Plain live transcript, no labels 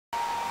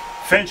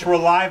Finch, we're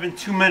live in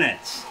 2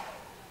 minutes.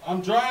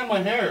 I'm drying my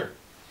hair.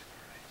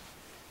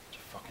 Such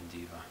a fucking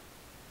diva.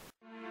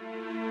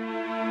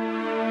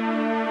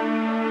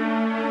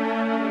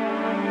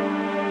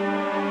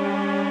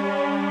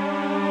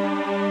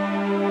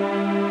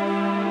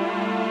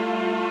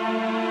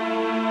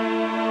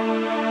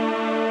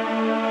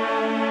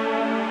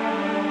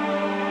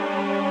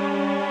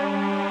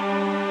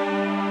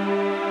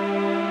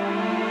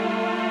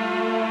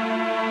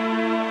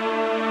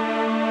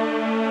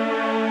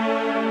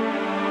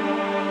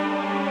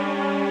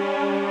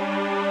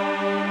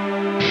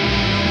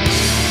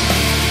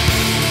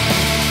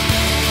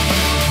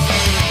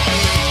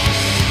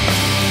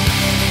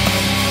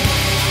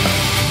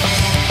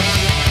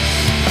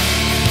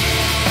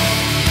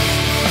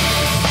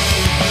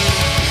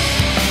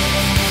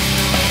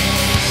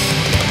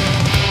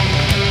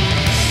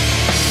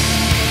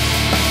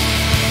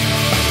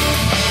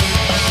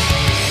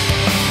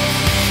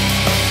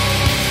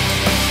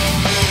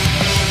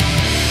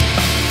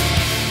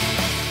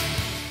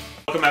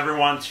 Welcome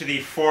everyone to the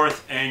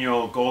 4th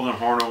annual Golden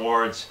Horn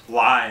Awards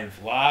live.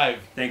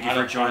 Thank you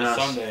for joining us.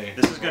 Sunday.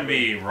 This is going to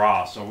be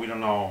raw, so we don't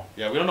know.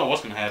 Yeah, we don't know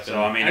what's going to happen.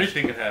 So I mean,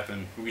 anything could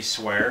happen. We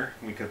swear.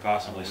 We could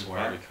possibly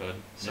swear. We could.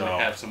 So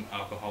maybe have some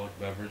alcoholic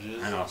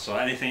beverages. I know. So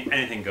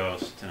anything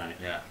goes tonight.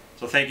 Yeah.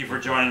 So thank you for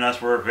joining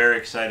us. We're very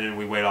excited.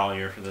 We wait all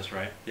year for this,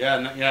 right?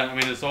 Yeah. Yeah. I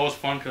mean, it's always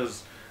fun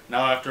because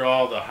now after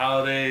all the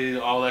holiday,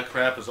 all that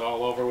crap is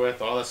all over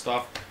with, all that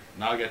stuff.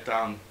 Now get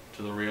down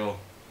to the real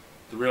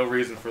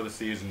reason for the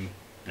season.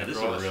 Yeah, this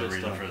is a real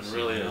reason for the season.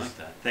 It really is. I like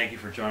that. Thank you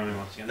for joining me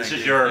once again. Thank This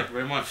is you. your Thank you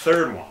very much.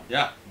 third one.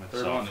 Yeah, With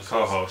third one.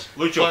 Co-host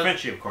Lucio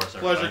Finchy, of course.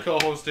 Pleasure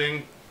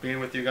co-hosting, being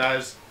with you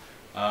guys.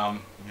 You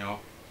know,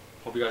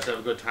 hope you guys have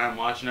a good time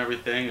watching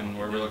everything, and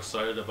we're real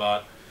excited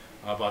about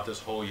this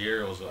whole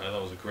year. I thought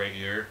it was a great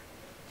year.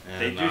 And,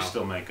 they do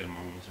still make good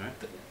movies, right?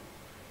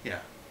 Yeah.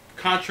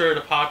 Contrary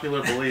to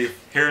popular belief.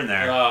 Here and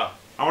there. I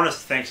want to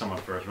thank someone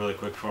first, really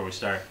quick, before we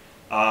start.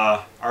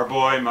 Our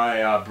boy,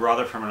 my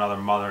brother from another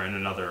mother in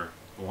another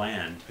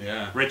land.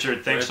 Yeah.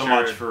 Richard, thanks so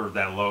much for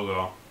that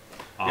logo.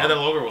 Yeah, that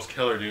logo was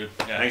killer, dude.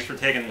 Yeah. Thanks for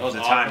taking the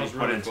time you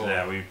put into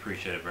that. We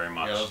appreciate it very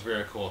much. Yeah, that was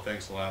very cool.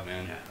 Thanks a lot,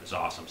 man. Yeah, it was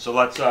awesome. So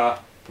let's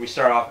we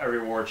start off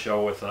every award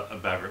show with a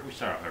beverage. We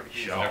start off every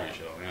show.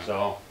 Yeah.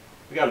 So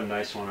we got a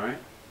nice one, right?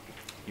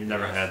 You've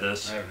never had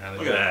this. I haven't had it.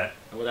 Look at that.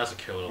 Well, that's a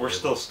killer. We're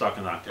still stuck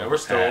in October.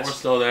 Yeah, we're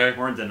still there.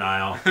 We're in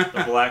denial.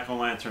 The Black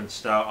Lantern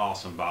Stout,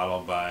 awesome,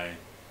 bottled by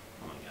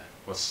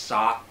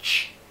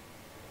Wasatch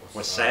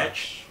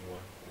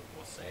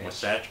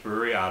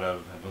Brewery out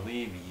of, I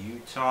believe,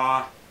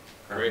 Utah.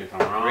 Great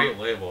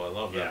label. I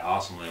love that. Yeah,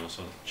 awesome label.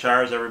 So,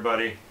 cheers,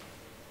 everybody.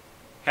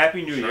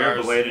 Happy New Year,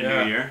 belated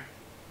New Year.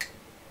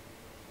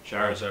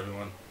 Cheers,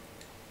 everyone.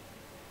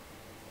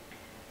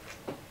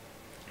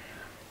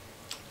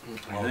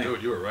 Oh,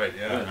 dude, you were right.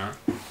 Yeah. Good, huh?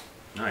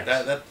 Nice.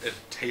 That it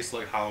tastes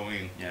like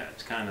Halloween. Yeah,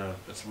 it's kind of.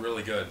 It's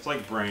really good. It's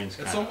like brains.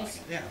 It's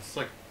almost It's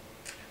like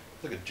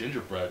a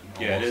gingerbread. Almost.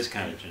 Yeah, it is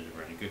kind of gingerbread.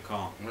 Good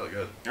call. Really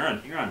good.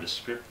 You're on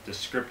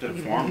descriptive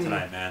form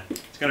tonight, man.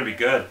 It's gonna be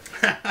good.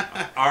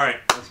 All right,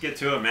 let's get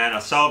to it, man.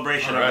 A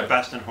celebration of the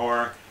best in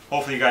horror.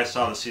 Hopefully, you guys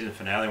saw the season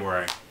finale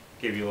where I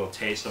gave you a little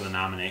taste of the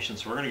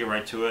nominations. So we're gonna get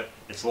right to it.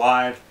 It's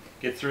live.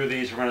 Get through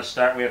these. We're gonna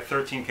start. We have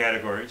 13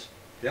 categories.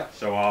 Yeah.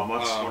 So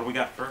what do we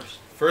got first?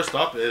 First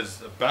up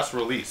is best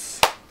release.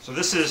 So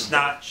this is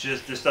not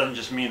just. This doesn't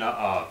just mean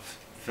a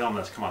film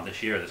that's come out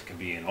this year. This could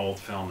be an old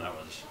film that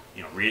was.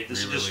 You know,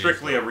 this is just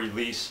strictly a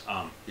release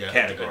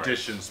category.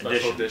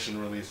 Special edition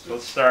release. So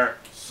let's start.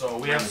 So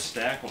we have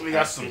stack. We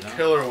got some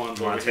killer ones.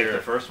 You want to take the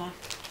first one?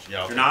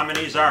 Yeah. Your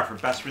nominees are for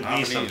best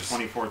release of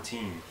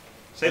 2014.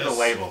 Say the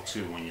label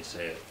too when you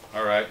say it.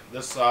 All right.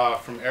 This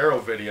from Arrow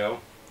Video.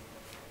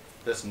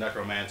 This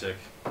Necromantic.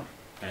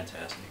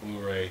 Fantastic.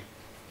 Blu-ray.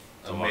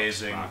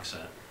 Amazing. Box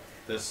set.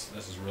 This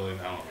is really.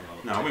 I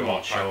don't know. No, we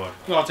won't show it.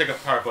 We won't take it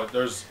apart, but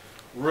there's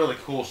really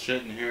cool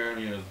shit in here.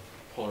 You know,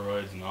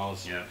 Polaroids and all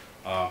this. Yeah.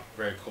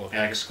 Very cool.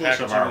 And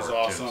exclusive artwork is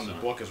awesome. Too, so. The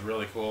book is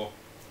really cool.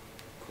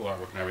 Cool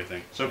artwork and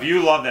everything. So if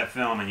you love that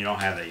film and you don't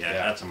have it yet,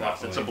 yeah, that's a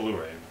must. It's a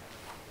Blu-ray.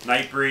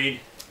 Nightbreed.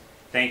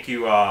 Thank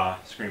you,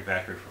 Screen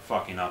Factory, for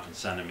fucking up and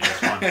sending me this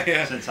one.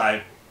 Yeah. Since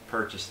I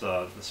purchased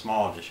the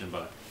small edition,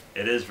 but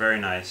it is very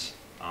nice.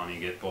 You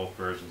get both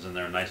versions in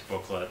there. Nice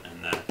booklet,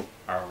 and that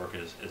artwork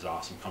is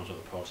awesome. Comes with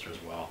a poster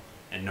as well.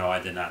 And no, I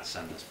did not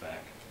send this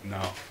back. No.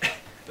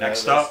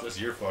 Next up. This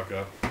is your fuck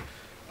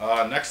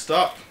up. Next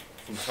up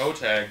from Toe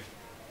Tag.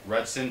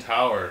 Red Sin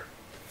Tower.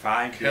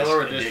 5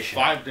 Killer disc edition.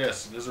 5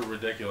 discs. This is a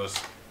ridiculous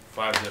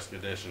 5-disc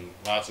edition.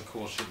 Lots of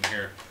cool shit in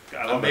here.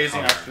 Amazing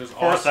extras. Of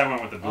course, I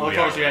went with the blue. Of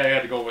course, yeah, you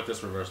had to go with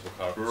this reversible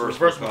cover.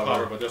 Reversible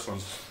cover, but this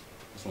one's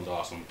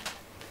awesome.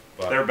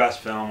 But their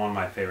best film, one of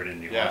my favorite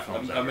indie horror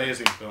films ever.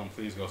 Amazing film.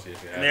 Please go see it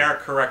if you have. And they are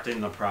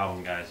correcting the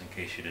problem, guys, in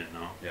case you didn't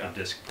know. Yeah. The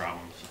disc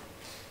problems.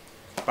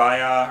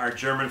 By our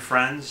German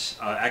friends,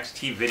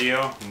 XT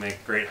Video, who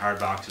make great hard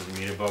boxes and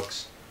media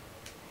books.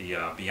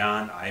 The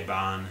Beyond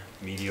Ibon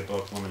media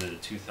book, limited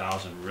to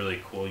 2,000.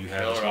 Really cool. You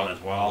have this one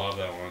as well. I love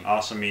that one.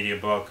 Awesome media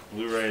book.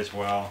 Blu-ray as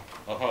well.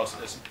 Oh,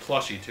 it's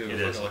plushy too.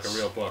 It it's is. like a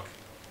real book.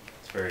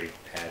 It's very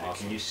padded.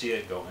 Awesome. Can you see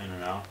it go in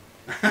and out?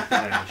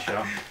 Show.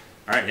 All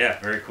right, yeah,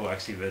 very cool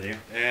XD video.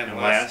 And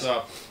last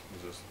up,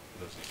 what is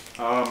this?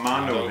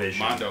 Mondo Vision.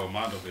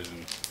 Mondo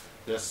Vision.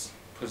 This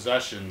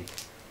Possession.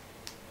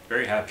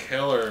 Very happy.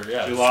 Killer,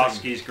 yeah.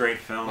 Zulawski's great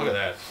film. Look at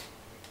that.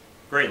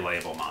 Great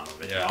label, Mondo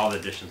Vision. Yeah. All the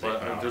editions they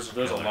put out.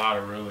 There's a lot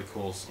of really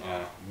cool,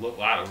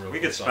 We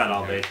could spend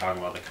all day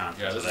talking about the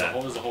content. Yeah, this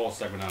is a whole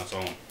segment on its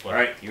own. But all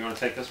right, you want to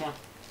take this one?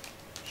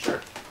 Sure.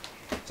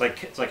 It's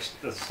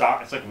like the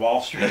stock. It's like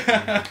Wall Street.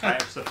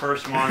 It's the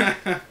first one.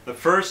 The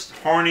first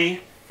Horny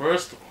award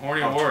of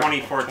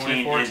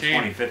 2014 and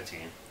 2015.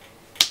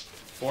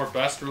 For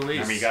best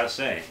release. I mean, you gotta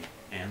say,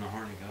 and the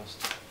Horny goes.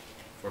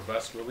 For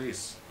best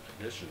release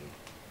edition,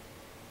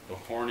 the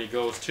Horny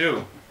goes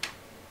to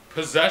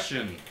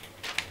Possession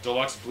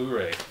Deluxe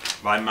Blu-ray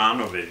By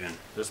Mondo Vision.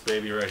 This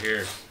baby right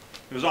here.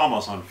 It was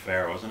almost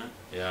unfair, wasn't it?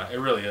 Yeah, it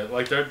really is.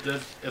 Like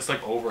it's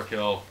like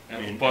overkill,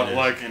 but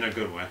like in a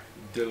good way.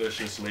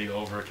 Deliciously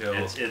overkill.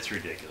 It's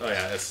ridiculous. Oh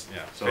yeah, it's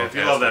So if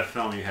you love that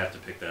film, you have to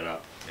pick that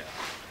up. Yeah.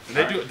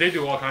 And they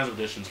do all kinds of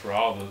editions for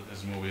all of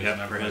his movies.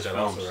 Yeah, for his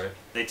films. Also, right?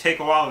 They take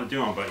a while to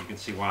do them, but you can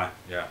see why.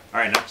 Yeah. All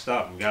right, next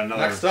up, we got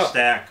another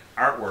stack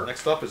artwork.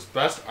 Next up is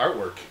best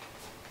artwork.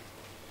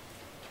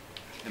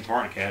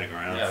 Important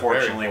category. Yeah,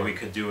 unfortunately, we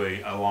could do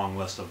a long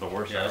list of the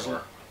worst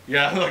artwork.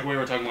 Yeah, like we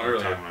were talking about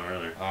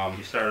earlier.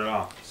 You started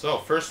off. So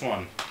first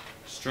one,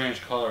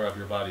 Strange Color of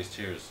Your Body's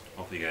Tears.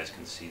 Hopefully you guys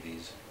can see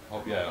these. I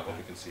hope you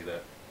can see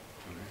that.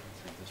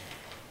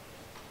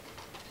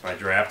 By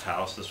Draft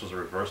House. This was a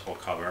reversible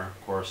cover.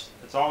 Of course,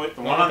 it's always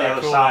the one on the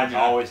other side is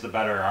always the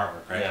better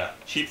artwork, right? Yeah.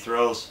 Cheap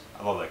Thrills.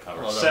 I love that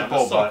cover. That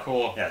simple but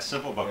cool. Yeah,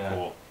 simple but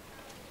cool.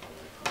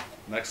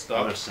 Next up,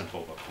 another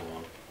simple but cool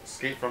one.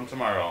 Escape from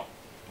Tomorrow.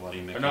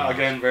 Bloody Mickey No,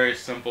 again, very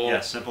simple. Yeah,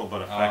 simple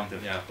but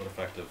effective. Yeah, but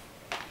effective.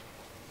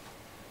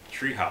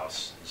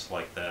 Treehouse is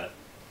like that.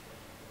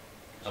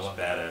 It's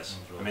badass.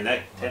 Really I mean,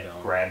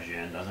 that grabs you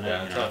in, doesn't it?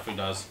 Yeah, it definitely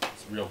does.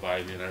 It's real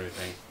vibey and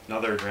everything.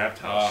 Another Draft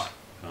House.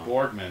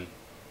 Boardman.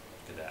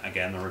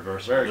 Again, the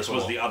reverse. This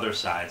was the other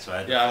side, so I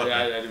had to flip it.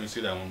 I didn't even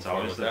see that one. It's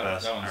always the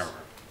best artwork.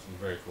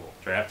 Very cool.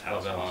 Draft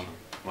House. Awesome.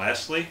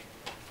 Lastly,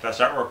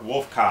 best artwork,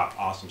 Wolf Cop.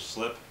 Awesome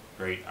slip.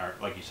 Great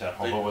art, like you said,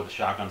 hobo with the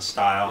shotgun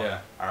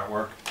style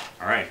artwork.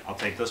 All right, I'll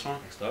take this one.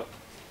 Next up.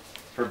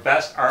 For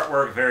best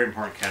artwork, very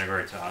important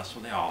category to us.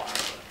 Well, they all are,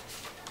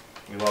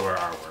 but we love our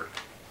artwork.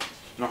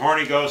 And the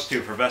Horny goes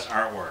to, for best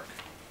artwork,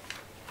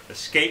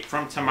 Escape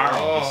from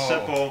Tomorrow. The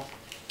simple,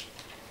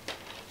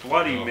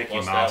 bloody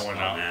Mickey Mouse one,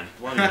 man.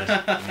 Bloody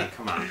I mean,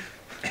 come on.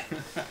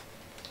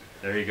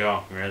 There you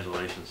go.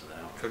 Congratulations to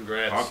that one.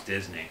 Congrats. Fuck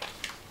Disney.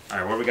 All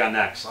right, what do we got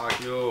next?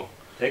 Fuck you.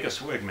 Take a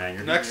swig, man.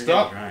 You're next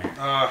up.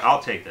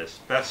 I'll take this.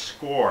 Best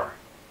score.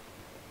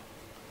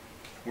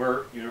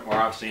 We're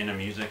obviously into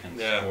music, and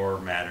score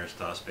matters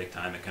to us big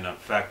time. It can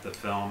affect the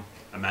film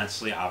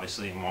immensely,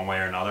 obviously, in one way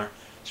or another.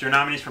 So your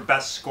nominees for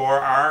best score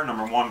are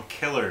number 1,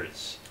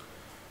 Killers.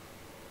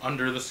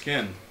 Under the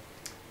Skin.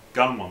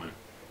 Gunwoman.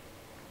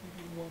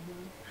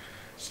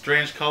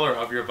 Strange Color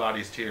of Your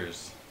Body's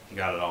Tears. You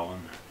got it all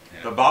in there.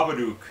 Yeah. The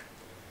Babadook.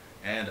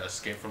 And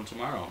Escape from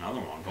Tomorrow.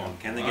 Another one.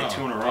 Can they get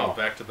 2 in a row?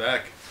 Back to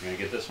back. You gonna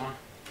get this one?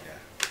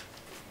 Yeah.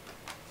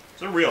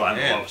 It's a real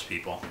envelopes,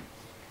 people.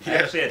 I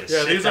actually had to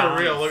sit these down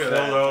are real. Look at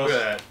that. those. Look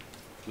at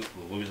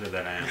that. The loser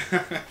that I am.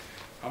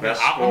 How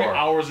many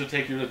hours did it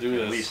take you to do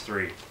this? At least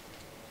 3.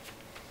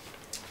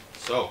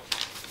 So,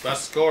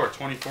 best score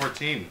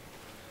 2014.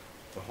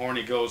 The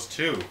Horny goes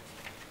to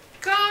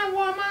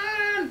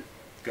Gunwoman.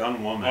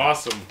 Gunwoman.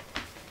 Awesome.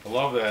 I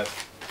love that.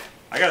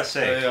 I gotta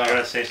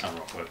say something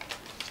real quick.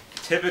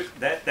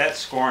 That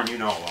score, and you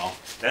know it well,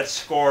 that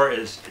score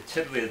is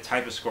typically the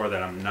type of score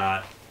that I'm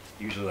not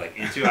usually like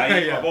into.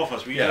 Both of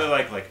us, we usually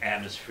like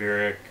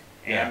atmospheric,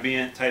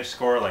 ambient type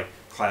score, like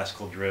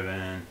classical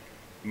driven,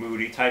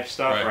 moody type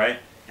stuff, right?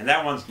 And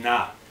that one's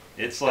not.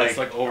 It's like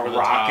over a the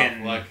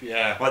rockin',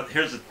 top, But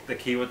here's the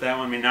key with that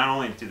one. I mean, not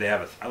only do they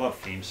have I love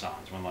theme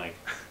songs. When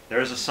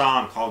there's a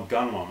song called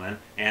Gunwoman,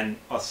 and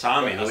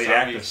Asami, the lead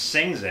actor,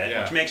 sings it,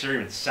 which makes her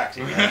even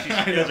sexy. She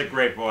has a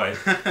great voice.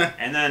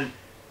 And then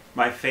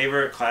my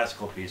favorite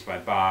classical piece by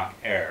Bach,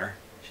 Air.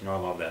 You know I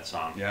love that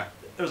song. Yeah.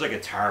 There was a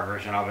guitar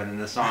version of it in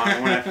the song.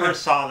 And when I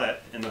first saw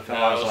that in the film,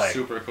 I was like,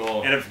 super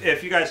cool. And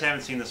if you guys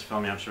haven't seen this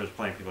film yet, I'm sure there's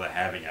plenty of people that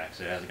haven't yet,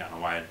 because it hasn't gotten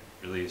a wide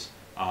release.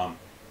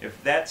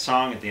 If that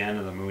song at the end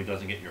of the movie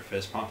doesn't get your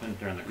fist pumping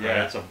during the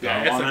credits of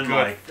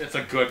Gunwoman, it's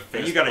a good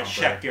fist you got to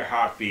check your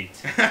heartbeat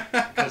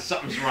because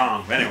something's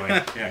wrong. But anyway,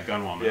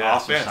 Gunwoman,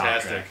 awesome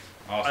fantastic.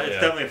 Soundtrack. Awesome, it's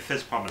definitely a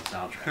fist pumping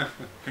soundtrack.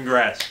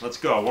 Congrats. Let's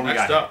go. What do we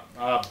got? Next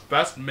up,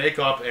 best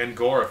makeup and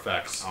gore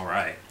effects. All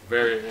right.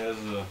 We're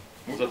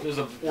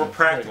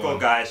practical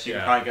guys, so you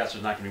can probably guess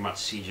there's not going to be much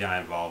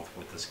CGI involved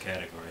with this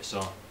category.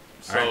 So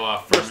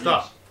first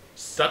up,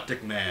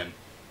 Septic Man.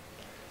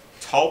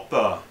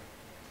 Tulpa.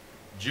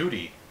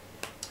 Judy.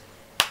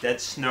 Dead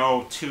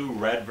Snow 2,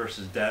 Red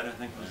versus Dead, I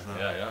think was the...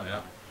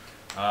 Yeah.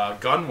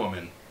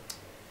 Gunwoman.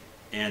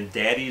 And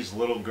Daddy's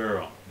Little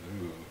Girl.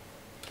 Ooh.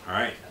 All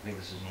right, I think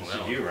this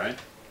is you, right?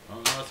 Oh,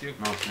 no, that's you.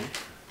 No, it's me.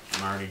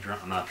 I'm already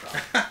drunk. I'm not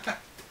drunk.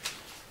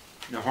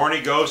 The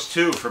Horny goes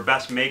to for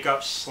best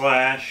makeup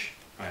slash...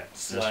 All right,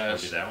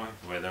 slash... This will be that one,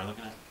 the way they're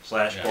looking at it.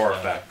 Slash gore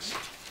effects.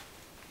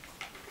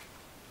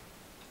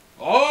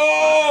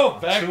 Oh!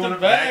 Back to back.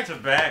 Back to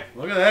back.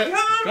 Look at that.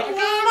 Come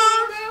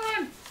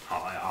on.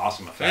 Oh,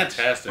 awesome effects.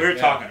 Fantastic. We were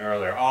talking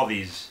earlier, all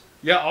these...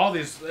 Yeah, all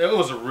these... It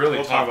was a really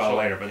tough talk about it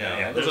later, but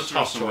yeah, there's a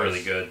tough some choice.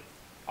 really good.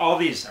 All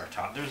these are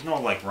tough. There's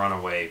no like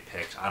runaway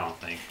picks. I don't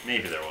think.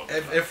 Maybe there will be.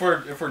 If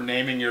we're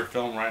naming your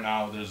film right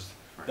now,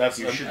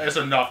 it's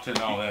enough to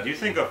know that. Do you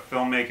think a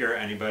filmmaker,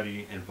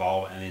 anybody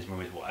involved in these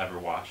movies, will ever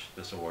watch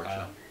this award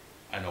show?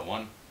 I know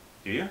one.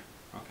 Do you?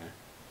 Okay,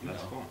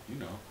 that's cool. You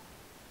know.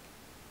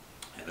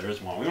 Yeah, there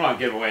is one. We don't want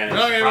to give away any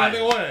surprises. surprises.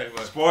 No, give anything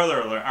away.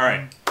 Spoiler alert. All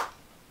right.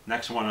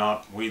 Next one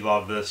up. We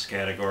love this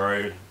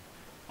category.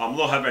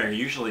 Little Headbanger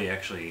usually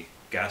actually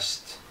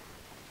guest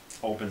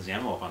opens the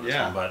envelope on this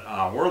one,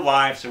 but we're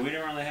live, so we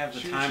didn't really have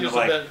the time to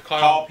like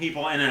call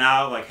people in and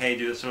out, like, hey,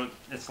 do this. So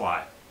it's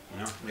live,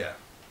 you know. Yeah.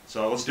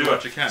 So let's do what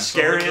it. you can.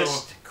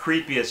 Scariest,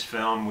 creepiest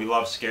film. We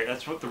love scary.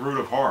 That's what the root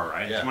of horror,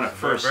 right? Yeah. It's when it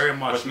first very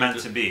much was meant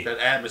to be. That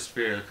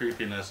atmosphere, the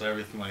creepiness,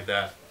 everything like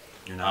that.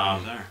 Your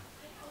nominees are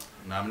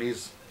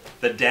nominees.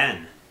 The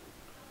Den.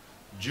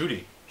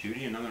 Judy.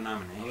 Judy, another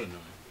nomination.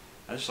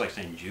 I just like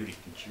saying Judy.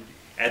 Judy.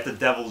 At the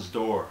Devil's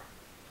Door.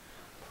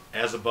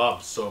 As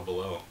Above, So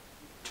Below.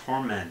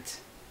 Torment.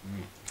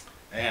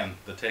 And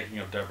The Taking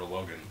of Deborah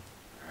Logan.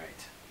 All right,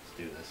 let's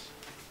do this.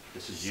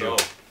 This is so, you.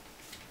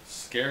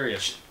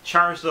 Scariest.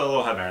 Char's the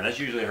Little Headbanger. That's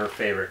usually her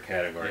favorite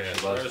category. Yeah,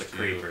 she loves the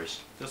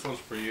creepers. This one's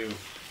for you.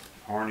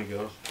 Horny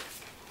goes.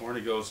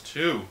 Horny goes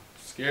to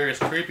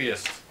Scariest,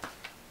 Creepiest.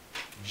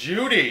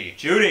 Judy.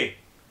 Judy.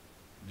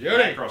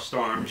 Judy.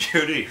 Storm.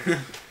 Judy.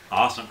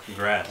 Awesome.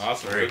 Congrats.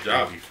 Awesome. Very good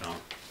job. creepy film.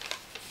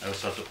 That was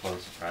such a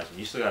pleasant surprise.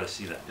 You still got to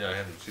see that. Yeah, I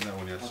haven't seen that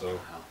one yet, What so. the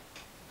hell?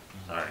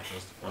 Sorry.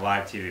 We're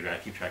live TV. We got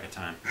to keep track of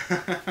time.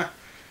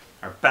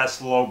 Our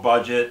best low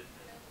budget.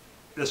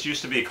 This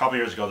used to be a couple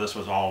years ago. This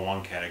was all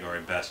one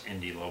category, best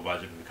indie low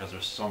budget, because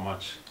there's so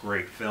much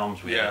great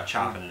films. We had to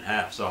chop it in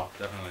half. So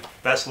definitely.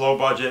 Best low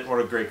budget. What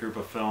a great group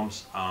of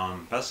films.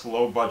 Best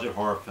low budget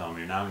horror film.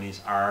 Your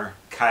nominees are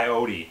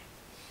Coyote.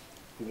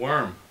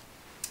 Worm.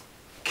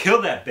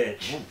 Kill that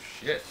bitch. Oh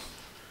shit.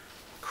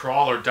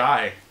 Crawl or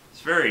Die.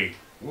 It's very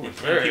in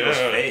people's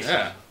face.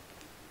 Yeah.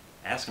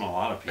 Asking a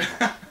lot of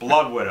people.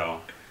 Blood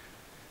Widow.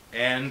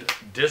 And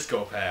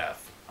Disco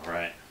Path. All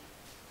right.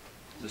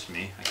 Is this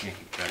me? I can't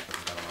keep track of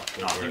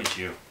it. No, I think it's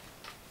you.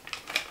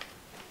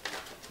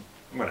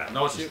 Whatever.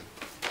 No, it's you.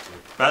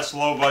 Best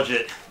low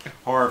budget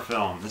horror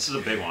film. This is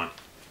a big one.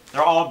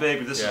 They're all big,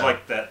 but this is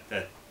like that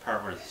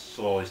part where it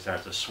slowly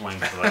starts to swing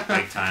for like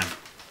big time.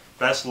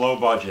 Best low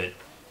budget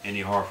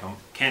indie horror film.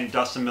 Can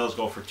Dustin Mills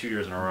go for 2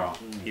 years in a row?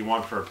 He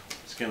won for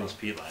Skinless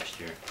Pete last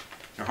year.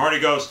 Your Horny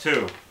goes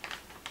to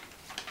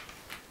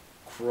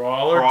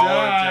Crawl or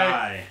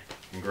Die.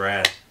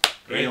 Congrats.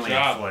 Great Alien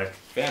job. flick.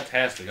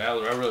 Fantastic. I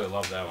really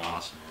love that one.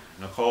 Awesome.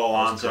 Nicole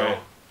Alonso. Great.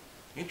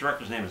 I think the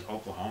director's name is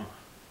Oklahoma.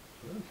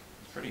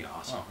 It's pretty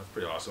awesome. Oh, that's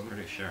pretty awesome.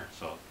 Pretty sure.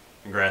 So,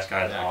 congrats,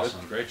 guys. Yeah,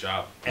 awesome. Great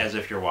job. As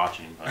if you're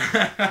watching.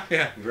 But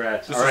yeah.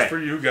 Congrats. This All is right. for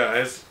you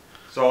guys.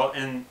 So,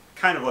 and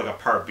kind of like a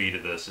part B to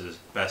this is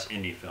best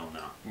indie film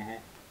now.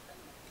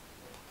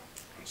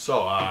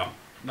 So,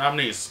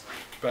 nominees.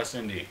 Best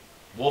indie.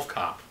 Wolf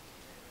Cop.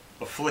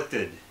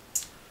 Afflicted.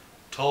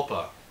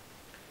 Tulpa.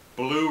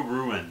 Blue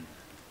Ruin.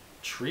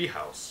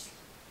 Treehouse.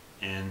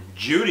 And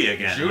Judy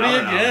again. Judy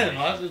again.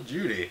 Lots of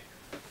Judy.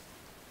 I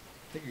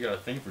think you got a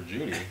thing for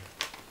Judy.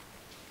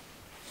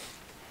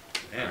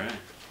 All right.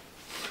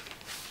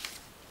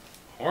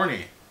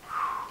 Horny.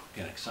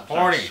 Getting some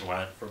Horny.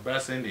 Sweat. For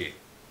best indie.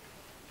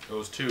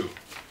 Goes to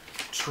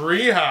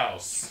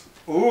Treehouse.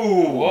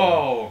 Ooh.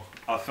 Whoa.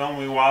 A film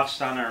we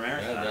watched on our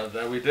marathon. Yeah,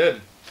 that we did.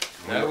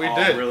 That we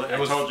did. Really, I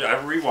told you, I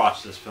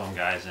rewatched this film,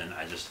 guys, and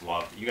I just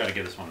loved it. You got to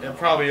give this one. It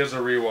probably is a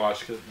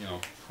rewatch because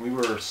we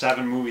were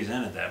 7 movies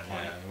in at that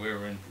point. Yeah, we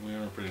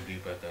were pretty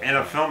deep at that. And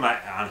a film I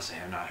honestly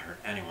have not heard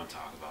anyone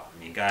talk about.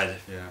 I mean, guys,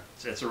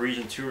 it's a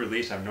Region 2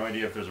 release. I have no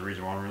idea if there's a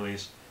Region 1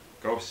 release.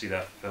 Go see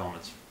that film.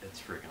 It's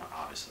freaking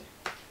obviously.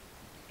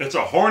 It's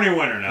a Horny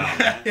winner now,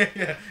 man.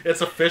 Yeah,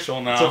 it's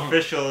official now. It's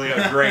officially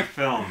a great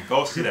film.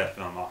 Go see that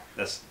film.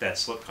 That's that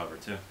slipcover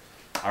too.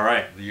 All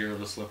right. The year of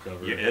the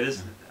slipcover. Yeah, it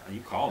is. You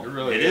called it. It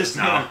really is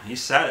now. He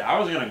said it. I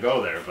was gonna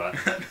go there, but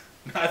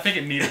I think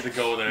it needed to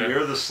go there. Year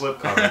of the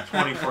slipcover,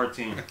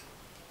 2014.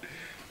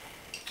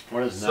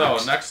 What is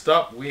next? So next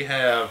up we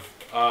have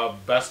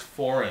best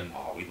foreign.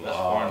 Oh, we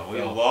love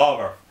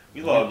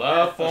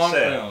love foreign films. Foreign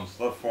films.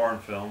 Love foreign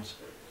films.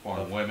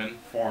 Foreign women.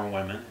 Foreign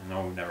women.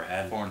 No, we've never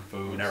had foreign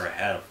food. We've never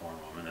had a foreign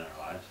woman in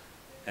our lives.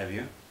 Have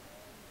you?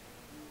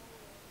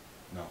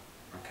 No.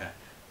 Okay.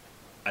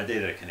 I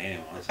dated a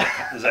Canadian one.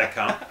 Does that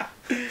count?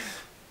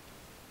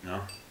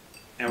 No.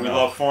 And we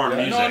love foreign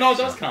music. No, it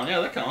does count. Yeah,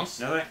 that counts.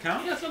 No, that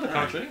counts? Yeah, it's another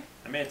country.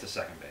 I made it to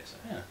second base.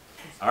 Yeah.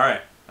 All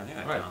right. I think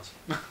that counts.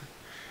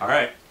 All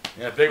right.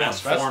 Yeah, big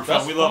That's ones. foreign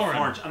food. We love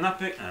foreign. I'm not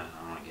big. I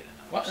don't want to get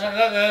into what?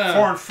 that.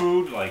 Foreign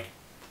food, like,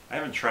 I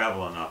haven't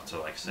traveled enough to,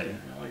 like, say.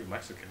 Yeah, you're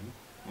Mexican.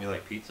 We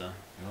like pizza.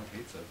 You like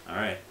pizza. All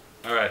right.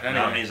 All right, anyway.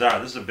 Nominees are.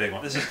 This is a big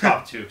one. This is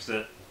tough, too,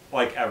 because,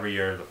 like every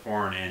year, the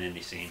foreign and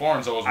indie scene.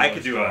 Foreign's always really I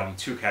could do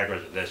 2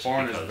 categories of this.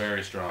 Foreign is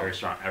very strong. Very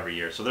strong every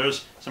year. So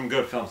there's some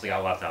good films that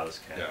got left out of this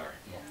category.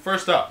 Yeah.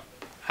 First up,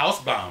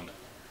 Housebound.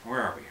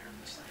 Where are we here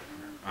in this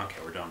thing? Okay,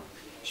 we're done.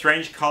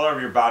 Strange Color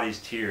of Your Body's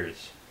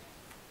Tears.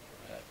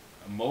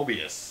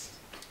 Mobius.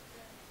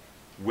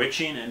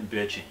 Witching and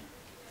Bitching.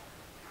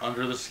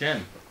 Under the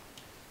Skin.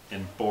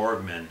 And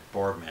Borgman.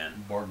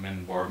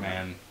 Borgman.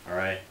 All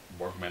right.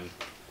 Borgman.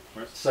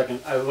 Where's the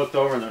second? I looked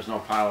over and there's no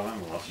pile of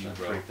envelopes. You I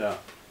bro. freaked out.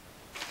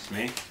 It's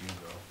me? You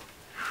go.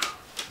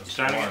 You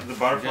starting to get the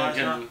butterflies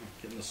now?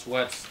 Getting the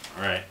sweats.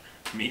 All right.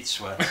 Meat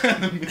sweat.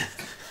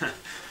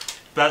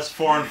 Best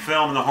foreign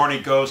film in the Horny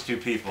goes to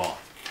people.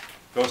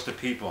 Goes to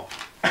people.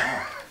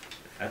 Oh,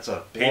 that's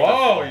a paper.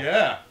 Whoa,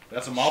 yeah.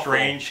 That's a mouthful.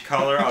 Strange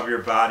Color of Your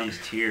Body's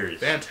Tears.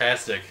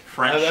 Fantastic.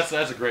 French.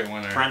 That's a great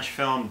winner. French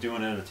film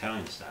doing it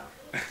Italian style.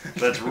 So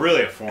that's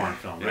really a foreign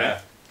film, right?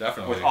 Yeah,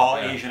 definitely. With all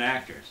Asian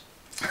actors.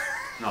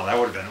 No, that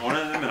would have been.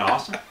 Wouldn't it have been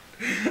awesome?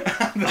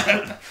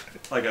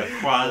 Like a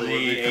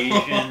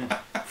quasi-Asian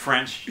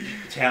French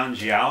Italian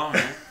giallo.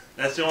 Right?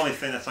 That's the only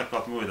thing that sucked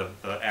about the movie.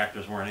 The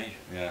actors weren't Asian.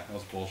 Yeah, that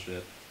was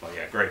bullshit. But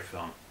yeah, great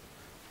film.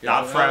 Yeah,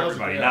 not for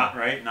everybody, not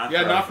right.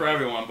 Not for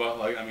everyone, but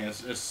like I mean,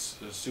 it's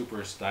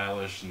super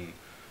stylish and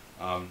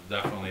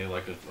definitely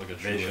like a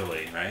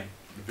visually, right?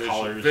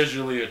 Colors,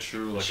 visually a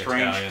true like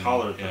strange Italian,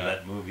 colors of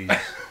that movie's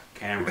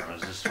camera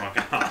was just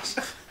fucking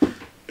awesome.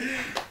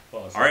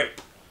 All right,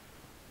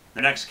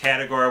 the next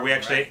category we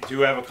actually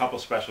do have a couple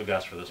special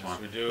guests for this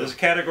one. We do. This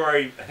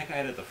category, I think I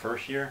had it the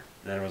first year,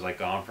 and then it was like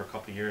gone for a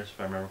couple years, if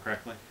I remember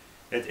correctly.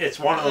 It's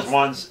one of those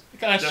ones. It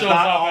kind of shows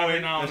up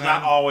every now and then.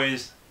 There's not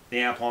always the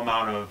ample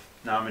amount of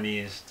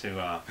nominees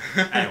to.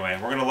 Anyway,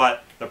 we're gonna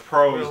let the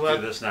pros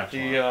do this next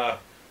one. The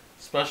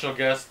special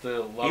guest, the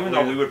lovely, even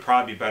though we would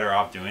probably be better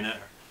off doing it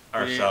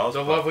ourselves.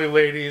 The lovely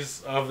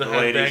ladies of the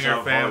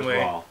Headbanger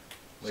family.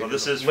 So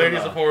this is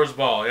Ladies of Horror's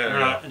Ball. Yeah. We're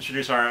gonna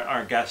introduce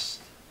our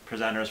guest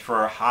presenters for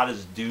our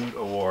Hottest Dude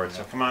Award.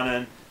 So come on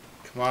in.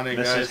 Come on in,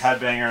 Mrs. guys.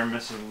 Headbanger and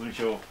Mrs.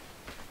 Lucio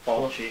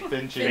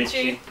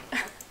Finchi.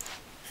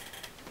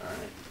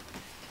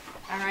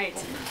 All right.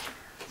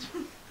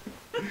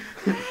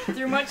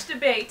 Through much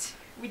debate,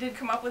 we did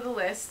come up with a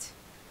list.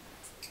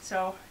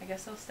 So I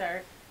guess I'll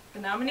start. The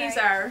nominees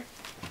are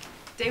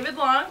David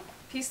Long,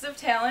 Piece of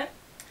Talent.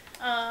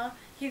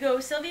 Hugo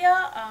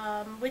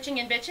Sylvia, Witching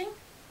and Bitching.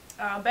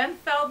 Ben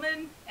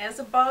Feldman, As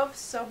Above,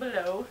 So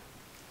Below.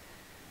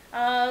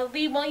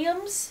 Lee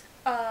Williams,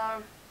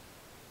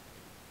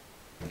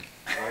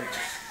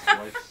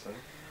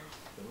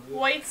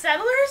 White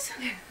Settlers.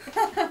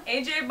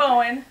 AJ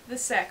Bowen, The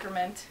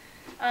Sacrament.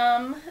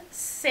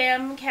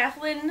 Sam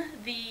Coughlin,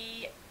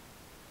 The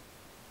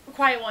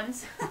Quiet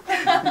Ones.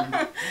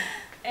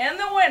 And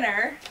the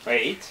winner,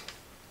 Wait.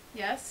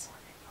 yes,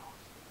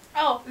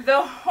 Oh,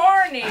 the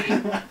Horny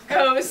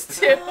goes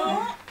to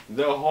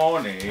The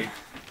Horny.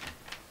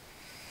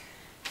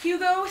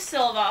 Hugo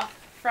Silva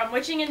from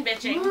Witching and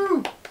Bitching.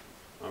 Woo.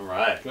 All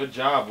right. Good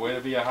job. Way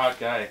to be a hot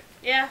guy.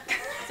 Yeah,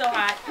 so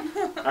hot.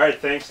 All right.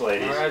 Thanks,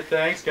 ladies. All right.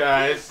 Thanks,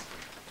 guys.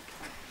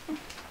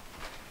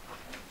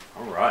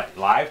 All right.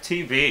 Live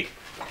TV.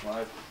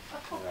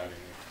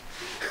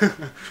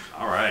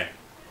 All right.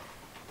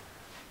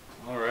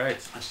 All right.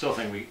 I still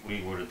think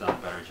we would have done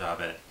a better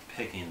job at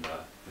picking the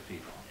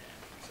people.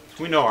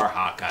 We know our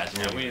hot guys.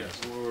 Yeah,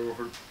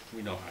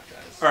 we know hot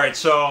guys. All right.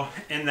 So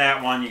in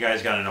that one, you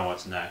guys got to know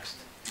what's next.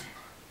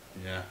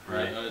 Yeah.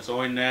 Right. It's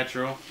only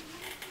natural.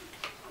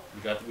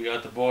 We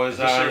got the boys Is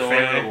this out your of the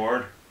favorite way.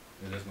 award?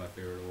 It is my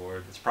favorite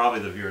award. It's probably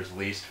the viewer's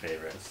least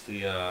favorite. It's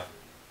the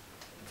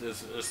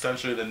it's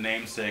essentially the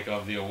namesake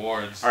of the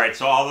awards. All right,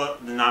 so all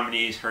the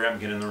nominees, hurry up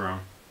and get in the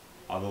room.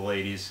 All the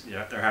ladies,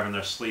 yeah, they're having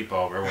their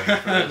sleepover waiting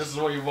for this. This is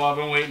what you've all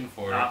been waiting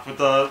for. Not with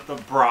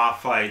the bra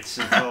fights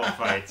and pillow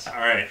fights. All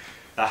right,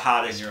 the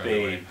Hottest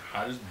Babe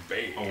Hottest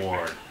Babe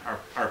Award,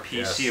 our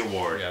PC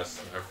award.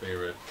 Yes, our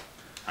favorite.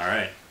 All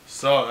right.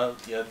 So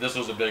yeah, this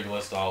was a big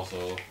list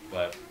also,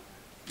 but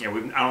Yeah,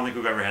 I don't think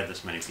we've ever had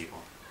this many people.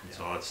 Yeah.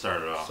 So let's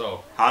start it off.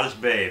 So Hottest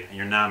Babe, and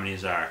your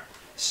nominees are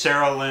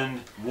Sarah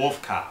Lynn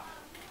Wolfcop.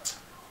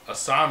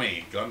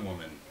 Asami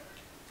Gunwoman.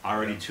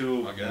 Already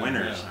two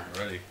winners. Yeah,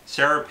 already.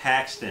 Sarah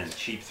Paxton,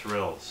 Cheap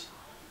Thrills.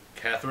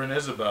 Catherine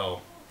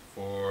Isabel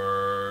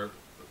for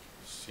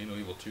See No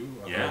Evil 2.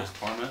 Yeah.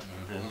 Torment.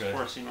 Of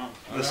course, you know.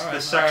 The All right,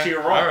 sexier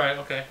role. All right,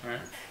 okay. All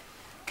right.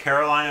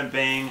 Carolina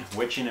Bang,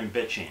 Witching and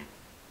Bitching.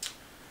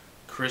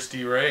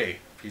 Christy Ray,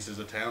 Pieces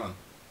of Talent.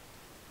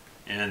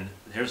 And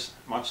there's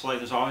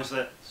there's always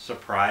that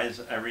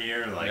surprise every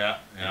year, like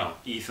you know,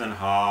 Ethan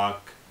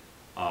Hawke,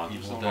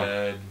 Evil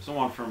Dead. There's the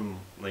one from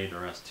Laid to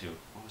Rest too.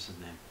 What was his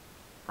name?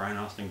 Brian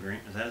Austin Green.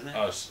 Is that his name?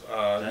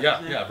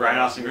 Yeah. Brian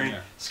Austin Green.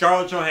 Yeah.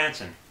 Scarlett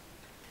Johansson.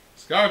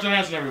 Scarlett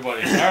Johansson,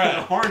 everybody. All The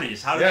right.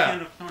 Hornies. How did she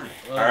end up Hornies?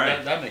 Well, All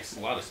right. That makes a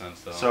lot of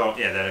sense, though. So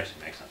yeah, that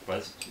actually makes sense. But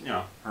it's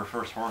her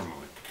first horror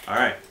movie. All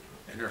right.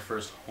 And her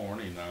first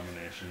horny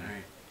nomination. All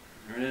right.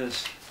 There it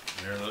is.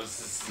 There it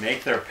is.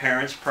 Make their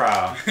parents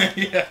proud.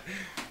 Yeah.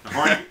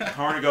 The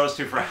horny goes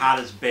to for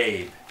hottest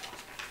babe.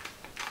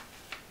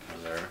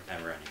 Was there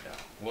ever any doubt?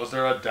 Was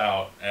there a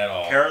doubt at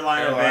all?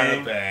 Carolina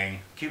Bang. Bang.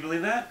 Can you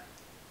believe that?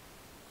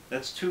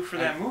 That's 2 for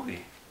that movie.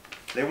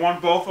 They won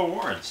both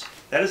awards.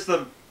 Is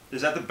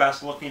that the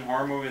best looking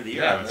horror movie of the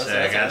year? Yeah, I would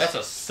say. that's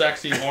a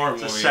sexy horror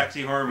movie. It's a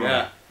sexy horror movie.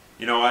 Yeah.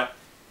 You know what?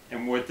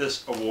 And with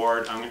this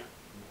award,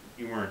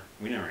 we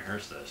didn't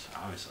rehearse this,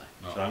 obviously.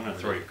 No, So I'm going to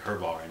throw you a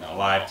curveball right now, No,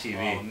 live no,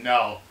 TV. Oh,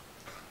 no.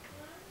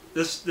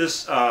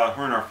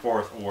 We're in our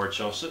 4th award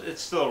show, so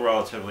it's still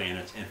relatively in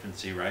its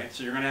infancy, right?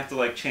 So you're going to have to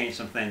like change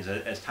some things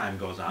as time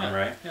goes on, Yeah,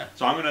 right? yeah.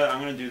 So I'm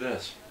gonna do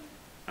this.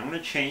 I'm going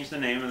to change the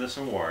name of this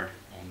award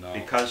Oh, no.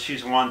 because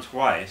she's won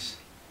twice,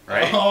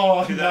 right?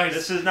 Oh, To the- nice.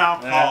 This is now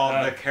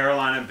called the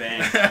Carolina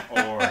Bang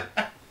Award.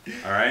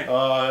 All right?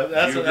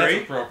 That's Do you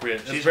agree?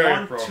 appropriate. It's She's very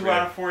won appropriate. 2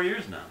 out of 4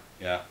 years now.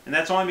 Yeah. And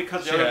that's only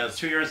because the She other has.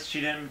 2 years she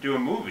didn't do a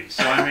movie.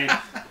 So I mean,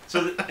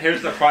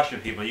 here's the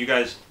question, people. You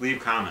guys leave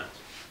comments.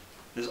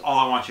 This is all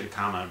I want you to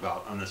comment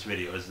about on this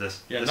video. Is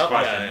this Yeah, this no-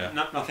 question? yeah,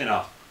 yeah. Nothing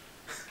else.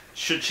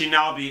 Should she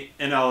now be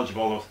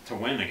ineligible to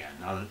win again?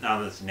 Now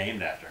that it's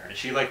named after her, is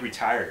she like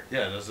retired?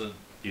 Yeah. There's a.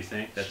 Do you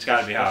think that's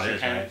got to be how it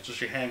is, right? Does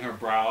she hang her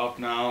brow up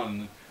now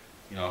and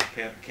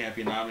can't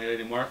be nominated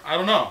anymore? I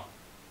don't know.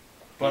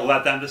 We'll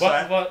let them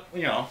decide. But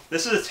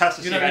this is a test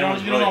to see if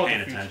anyone's really what paying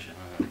the future- attention.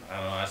 I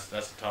don't know.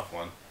 That's a tough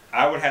one.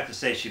 I would have to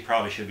say she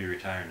probably should be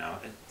retired now.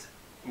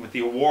 With the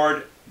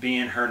award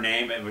being her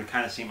name, it would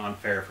kind of seem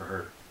unfair for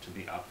her to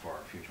be up for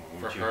a future one.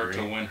 For Wouldn't you her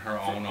agree? to win her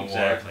own award.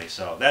 Exactly.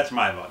 So that's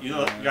my vote. You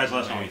guys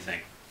let us know what you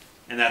think.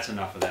 And that's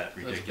enough of that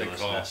That's a big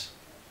ridiculousness.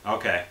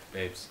 Okay.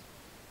 Babes.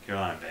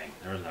 Carolina Bang.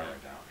 There was never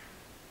a doubt.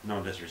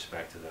 No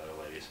disrespect to the other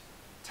ladies.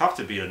 Tough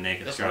to beat a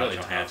naked That's Scarlett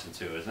really Johansson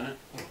too, isn't it?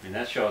 I mean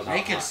that shows off.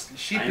 Naked. hot.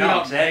 She I beat know,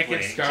 out exactly,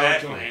 naked Scarlett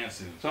exactly.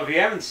 Johansson. So if you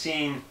haven't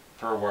seen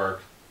her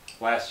work,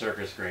 Last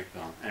Circus, great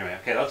film. Anyway,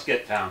 okay, let's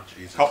get down.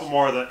 Jesus. A couple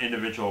more of the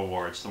individual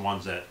awards, the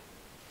ones that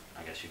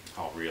I guess you can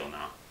call real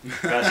now.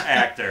 Best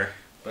actor,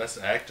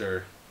 Best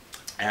actor.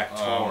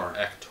 actor.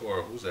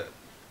 Actor. Who's that?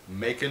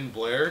 Macon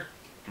Blair.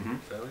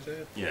 Mhm. Is that what you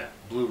said? Yeah.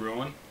 Blue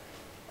Ruin.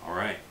 All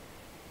right.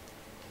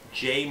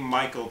 J.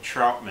 Michael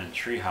Troutman,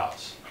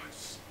 Treehouse.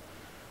 Nice.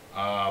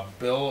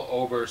 Bill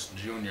Oberst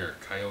Jr.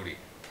 Coyote.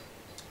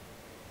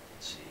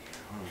 Let's see.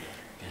 Who do we got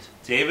here?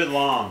 David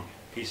Long,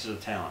 Pieces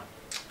of Talent.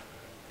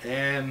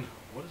 And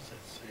what does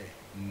that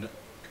say?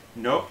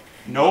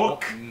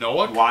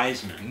 Noak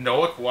Wiseman.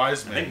 Noak I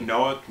Wiseman. think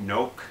Noak.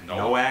 Noak.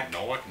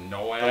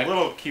 A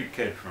little cute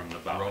kid from the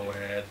Babadook.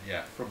 Road.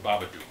 Yeah, from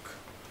Babadook.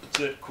 That's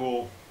it.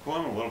 Cool. Cool.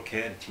 I'm a little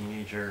kid,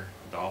 teenager,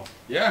 adult.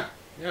 Yeah.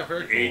 Yeah,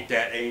 very cool. Ain't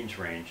that age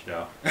range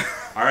though.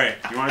 All right.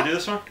 You want to do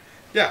this one?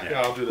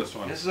 Yeah, I'll do this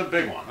one. This is a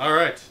big one. All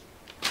right.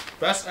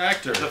 Best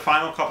actor. The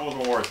final couple of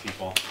awards,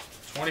 people.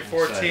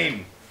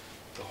 2014.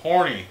 The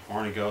Horny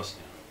Horny Ghost.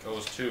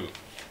 goes to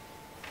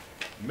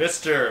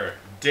Mr.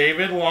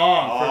 David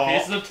Long Oh. for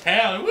Pieces of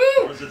Talent.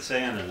 What Woo! does it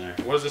say under there?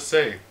 What does it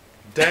say?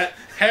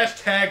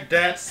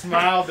 #dat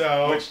smile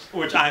though.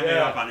 Which I made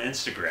Yeah. up on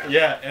Instagram.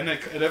 Yeah, and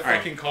it right.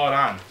 fucking caught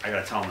on. I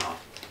gotta tell them now.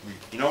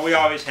 You know we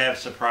always have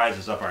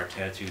surprises up our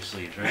tattoo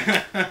sleeves,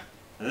 right?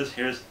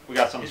 And we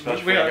got something special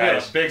for We you got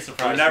guys. a big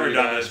surprise. We've never for you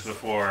done guys. this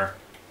before,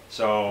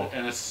 so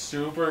And it's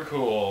super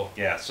cool.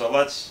 yeah. So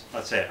let's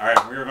say it. All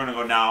right, we're gonna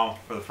go now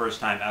for the first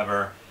time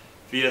ever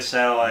via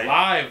satellite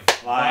Live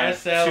via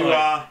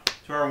satellite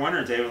to our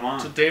winner, David Long.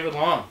 to David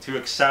Long. To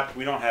accept,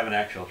 we don't have an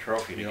actual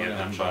trophy to We give don't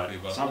have him, a trophy,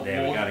 but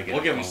someday we gotta get.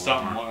 We'll give him him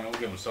something. We'll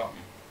give him something.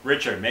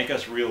 Richard, make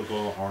us real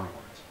gold horn awards.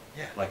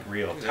 Yeah. Like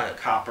real Yeah.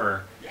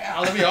 copper.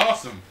 Yeah, that'd be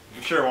awesome.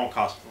 I'm sure it won't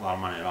cost a lot of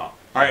money at all.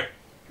 All right,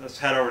 let's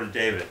head over to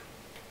David.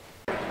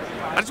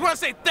 I just want to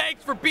say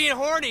thanks for being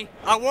horny.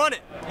 I won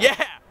it. Yeah.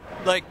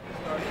 Like,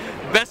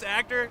 best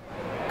actor?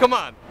 Come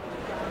on.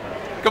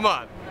 Come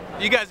on.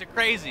 You guys are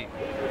crazy.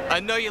 I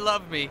know you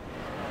love me,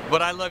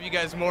 but I love you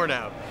guys more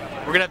now.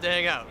 We're going to have to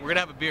hang out. We're going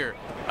to have a beer.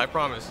 I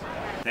promise.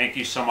 Thank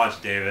you so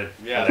much, David.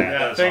 Yeah, for that.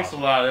 That was thanks awesome.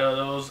 a lot.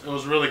 It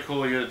was really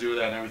cool of you to do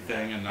that and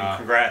everything. And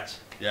Congrats.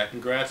 yeah,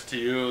 congrats to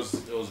you.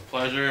 It was a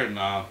pleasure. And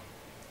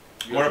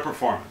What a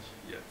performance.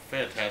 yeah,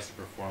 fantastic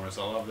performance.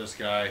 I love this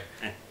guy.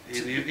 Eh.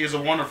 He's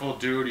a wonderful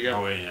dude. You have,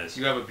 Oh, he is.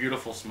 you have a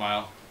beautiful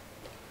smile.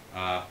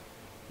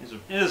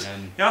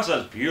 He also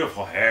has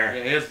beautiful hair.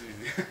 Yeah, he has,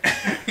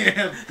 he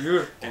has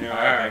beautiful And you're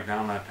hair. back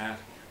down that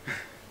path.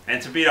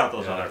 And to beat out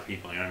those Yeah. other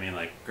people, you know what I mean?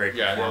 Like, great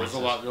Yeah, there was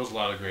performances. a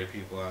lot of great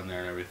people on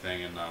there and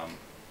everything. And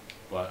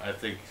but I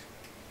think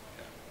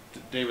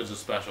David's a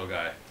special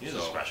guy. He's so.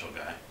 a special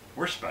guy.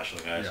 We're special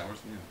guys. Yeah,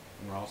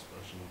 we're all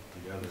special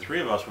together. The three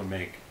of us would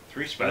make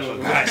three special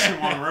guys in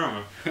one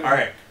room. All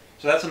right.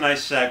 So that's a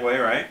nice segue,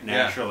 right?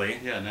 Naturally.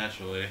 Yeah,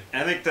 naturally.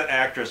 And I think the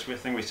actress, we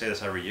say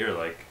this every year,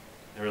 like,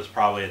 there was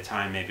probably a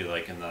time maybe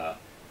like in the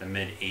the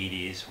mid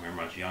 '80s. We were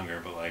much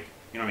younger, but like,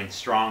 you know, what I mean,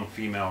 strong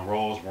female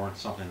roles weren't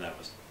something that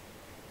was,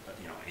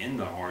 you know, in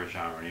the horror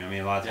genre. You know what I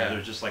mean? A lot of times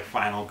they're just like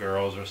final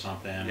girls or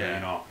something, or, you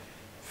know,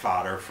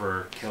 fodder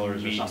for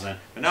killers or something.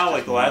 But now,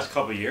 like the last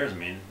couple of years, I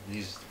mean,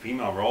 these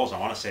female roles, I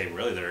want to say,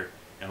 really, they're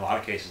in a lot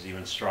of cases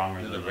even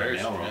stronger than the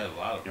male role. A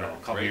lot of, you know, a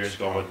couple of years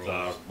ago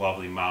with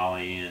Lovely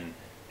Molly and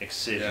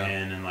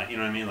Excision, and like, you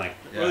know what I mean, like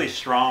really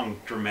strong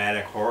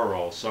dramatic horror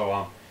roles.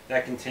 So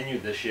that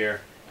continued this year.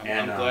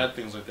 I'm glad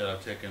things like that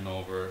have taken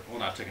over. Well,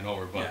 not taken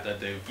over, but that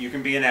they've you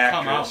can be an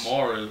actress come out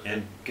more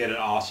and get an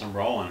awesome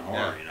role in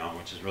horror. You know,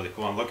 which is really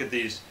cool. And look at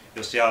these.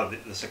 You'll see how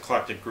this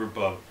eclectic group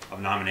of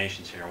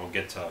nominations here. We'll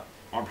get to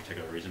one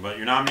particular reason, but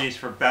your nominees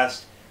for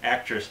Best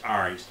Actress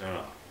are, you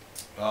start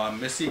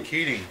off. Missy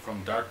Keating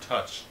from Dark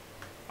Touch.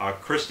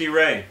 Christy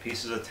Ray,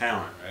 Pieces of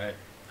Talent. Right.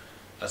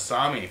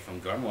 Asami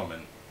from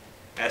Gunwoman.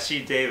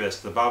 Essie Davis,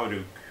 The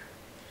Babadook.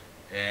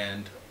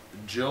 And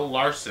Jill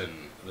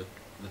Larson, the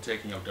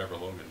Taking of Deborah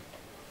Logan.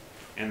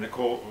 And the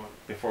cool,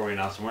 before we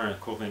announce the winner, the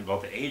cool thing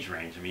about the age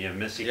range. I mean, you have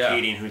Missy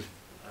Keating, who's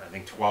I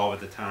think 12 at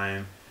the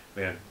time.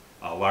 We have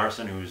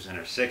Larson, who's in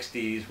her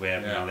 60s. We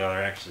have you know, the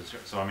other actresses.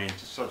 So I mean,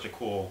 it's just such a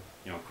cool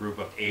group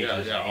of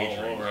ages. Yeah, age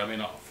all range. over. I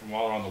mean, from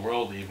all around the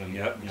world, even.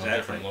 Yep, you know,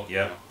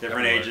 exactly.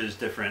 Different ages,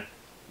 different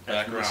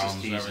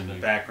backgrounds,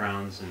 and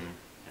backgrounds, and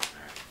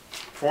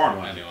foreign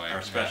ones are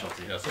a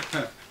specialty. Yes.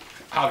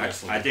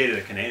 Obviously. I dated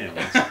a Canadian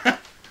once.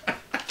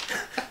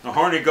 The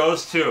Horny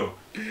goes to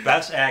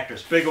Best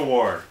Actress, big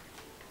award.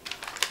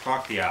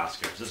 Fuck the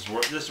Oscars. This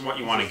is what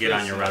you want to get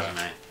on your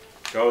resume.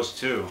 Goes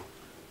to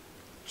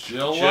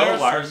Jill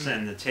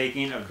Larson, The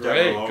Taking of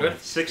Deborah Logan.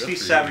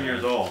 67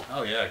 years old.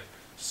 Oh yeah,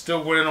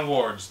 still winning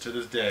awards to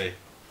this day.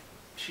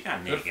 She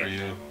got naked in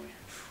that movie.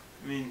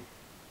 I mean,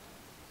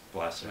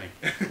 bless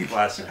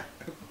her.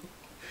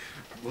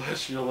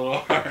 Bless your little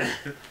heart.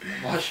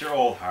 Bless your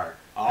old heart.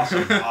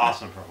 Awesome,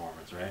 awesome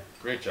performance, right?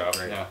 Great job.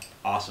 Great. Yeah.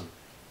 Awesome.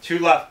 2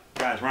 left,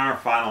 guys. We're on our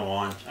final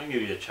one. I'm gonna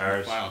give you a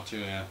cheers. Final 2,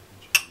 yeah.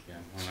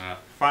 Why not?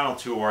 Final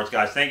 2 awards,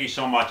 guys. Thank you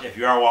so much. If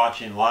you are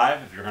watching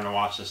live, if you're going to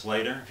watch this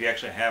later, if you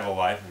actually have a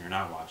life and you're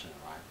not watching it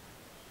live,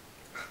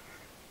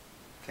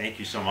 thank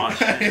you so much.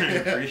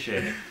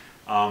 Appreciate it.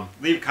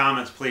 Leave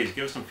comments, please.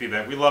 Give us some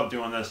feedback. We love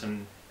doing this,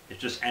 and if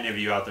just any of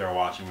you out there are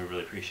watching, we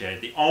really appreciate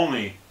it. The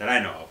only, that I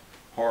know of,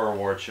 horror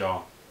award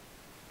show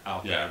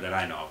out there that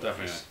I know of.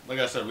 Definitely. Like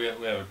I said, we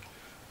have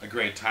a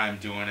great time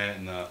doing it,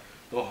 and the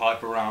little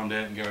hype around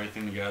it, and get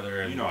everything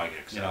together. And, I get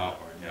excited about it.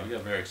 Yeah, we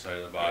get very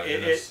excited about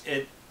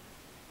it.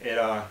 It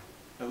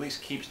at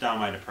least keeps down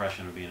my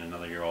depression of being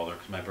another year older,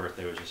 because my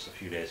birthday was just a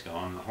few days ago,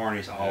 and the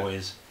Hornies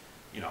always,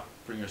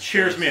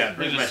 cheers me up,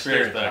 brings my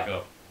spirits back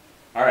up.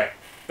 All right,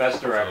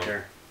 Best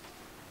Director.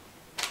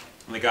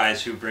 And the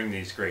guys who bring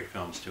these great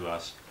films to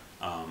us,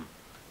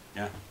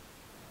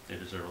 they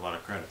deserve a lot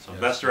of credit. So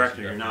Best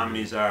Director, your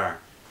nominees are,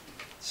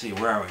 let's see,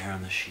 where are we here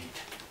on the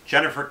sheet?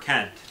 Jennifer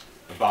Kent,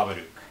 The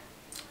Babadook.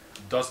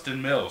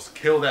 Dustin Mills,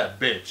 Kill That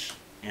Bitch.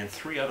 And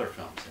 3 other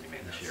films that he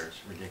made this year. It's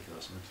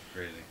ridiculous. It's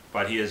crazy.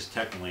 But he is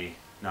technically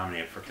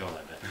nominated for Kill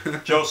That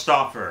Bitch. Joe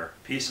Stauffer,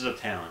 Pieces of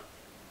Talent.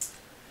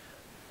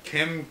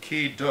 Kim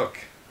Ki-duk,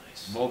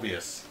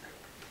 Mobius.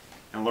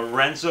 And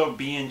Lorenzo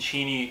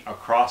Bianchini,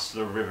 Across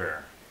the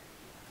River.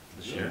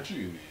 This year.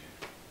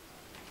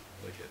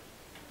 Like it.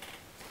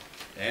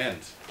 And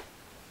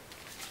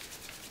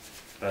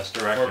Best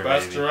Director, for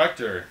Best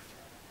Director,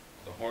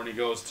 the Horny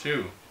goes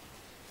to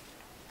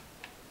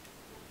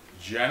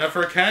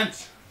Jennifer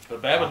Kent, The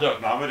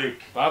Babadook.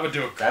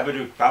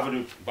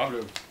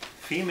 Babadook.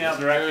 Female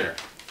director.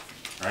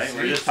 Right? See,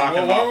 we're just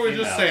talking about what were we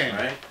females, just saying?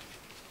 Right?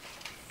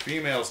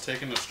 Females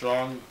taking a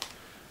strong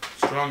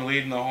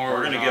lead in the horror.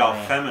 We're going to get all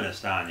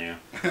feminist on you.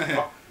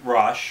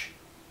 Rush.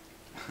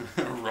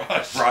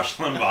 Rush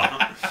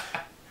Limbaugh.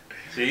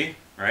 See?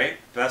 Right?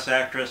 Best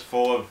Actress,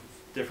 full of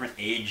different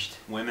aged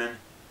women,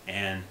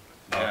 and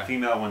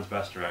female wins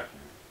Best Director.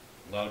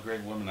 A lot of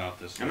great women out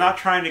this year. I'm not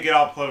trying to get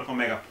all political and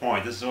make a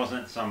point. This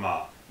wasn't some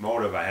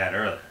motive I had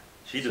earlier.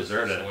 She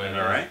deserved it, am I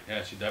right?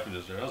 Yeah, she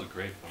definitely deserved it. That was a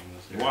great film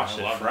this year. You watched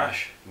it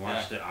fresh. You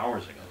watched it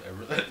hours ago.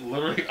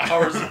 Literally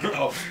hours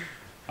ago.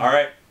 All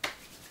right.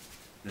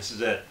 This is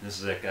it. This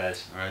is it,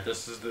 guys. All right,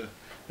 this is the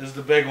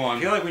big one.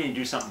 I feel like when you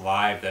do something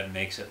live that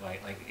makes it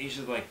like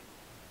usually like,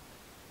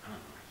 I don't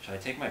know, should I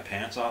take my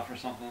pants off or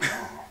something? I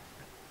don't know.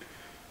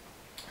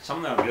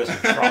 Something that would get us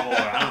in trouble, or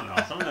I don't know.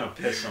 Something that would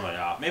piss somebody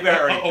off. Maybe I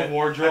already... A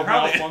wardrobe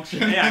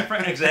malfunction? Yeah,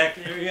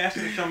 exactly. Are you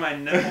asking me to show my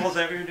nipples? Is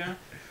that what you're doing?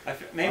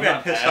 Maybe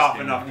I pissed off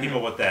enough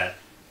people with that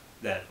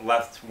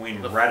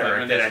left-wing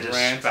rhetoric that I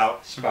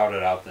just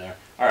spouted out there.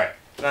 All right,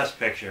 Best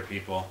Picture,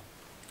 people.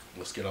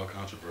 Let's get all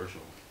controversial.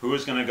 Who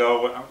is going to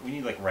go? We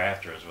need like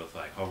rafters with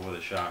like Hope with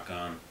a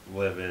Shotgun,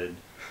 Livid,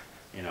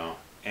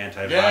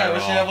 Antiviral. Yeah, we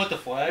should have with the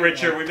flag.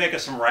 Richard, we make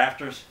us some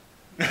rafters.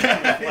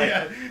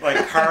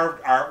 like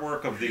carved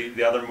artwork of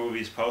the other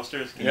movies'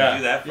 posters. Can you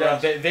do that for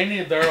us? They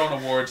need their own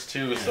awards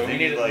too. So we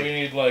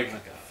need like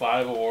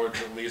 5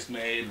 awards at least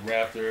made.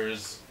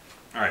 Rafters,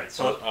 All right,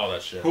 so all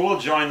that shit. who will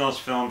join those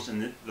films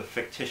in the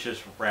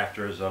fictitious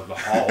rafters of the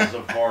halls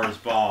of Horrors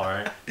Ball,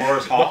 right?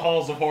 Horrors Hall. The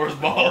halls of Horrors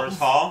Ball. Horrors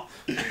Hall.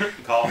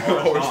 Call it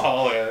Horrors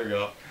Hall. Yeah, there you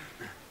go.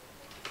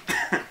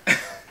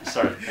 I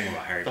started thinking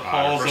about Harry The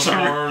Potter. halls of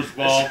Horrors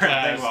Ball. I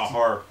started thinking about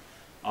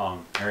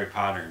horror, Harry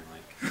Potter,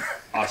 and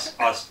like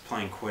us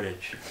playing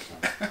Quidditch.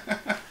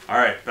 All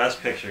right,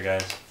 best picture,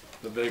 guys.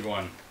 The big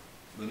one.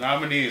 The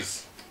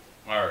nominees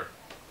are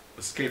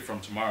Escape from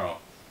Tomorrow,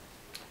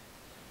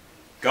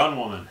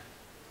 Gunwoman,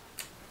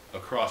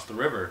 Across the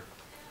River,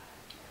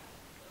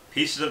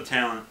 Pieces of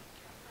Talent,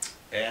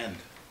 and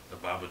The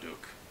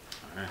Babadook.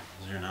 All right,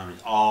 those are your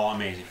nominees. All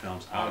amazing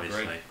films,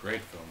 obviously.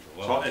 Great films.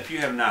 I So love it. if you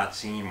have not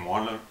seen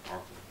one of,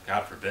 or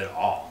God forbid,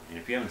 all, I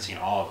mean, if you haven't seen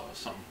all of those,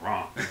 something's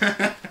wrong.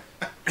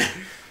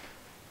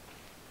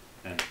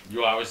 Then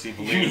You obviously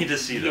believe you need to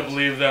see you those.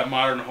 believe that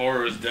modern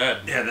horror is dead.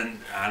 Yeah, then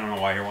I don't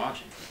know why you're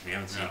watching. If you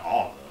haven't seen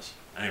all of those.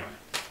 Anyway,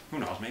 who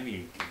knows?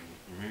 Maybe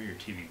your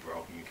TV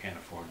broke and you can't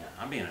afford it.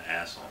 I'm being an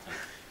asshole.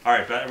 All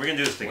right, but we're gonna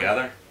do this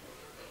together.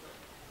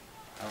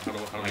 How do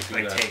we Like do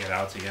that? take it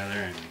out together,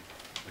 and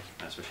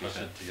that's what she Push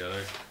said. it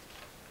together.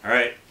 All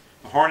right,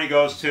 Horny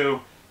goes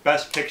to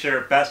Best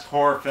Picture, Best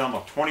Horror Film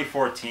of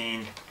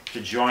 2014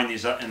 to join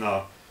these up in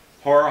the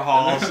horror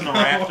halls and the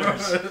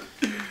rafters.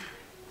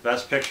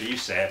 Best Picture, you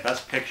say it.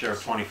 Best Picture of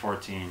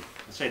 2014.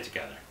 Let's say it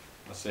together.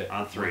 That's it.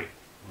 On three.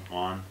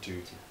 1,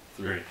 2,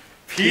 3.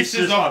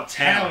 Pieces of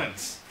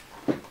Talent.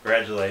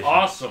 Congratulations.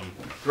 Awesome.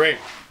 Great.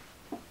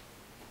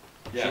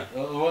 Yeah.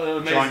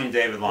 Joining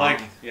David Long.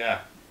 Like, yeah.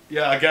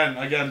 Yeah, again,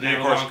 and David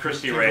of course, Long.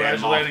 Christy Ray had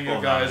Congratulating multiple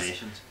you guys.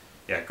 nominations.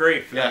 Yeah,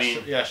 great. Yeah, I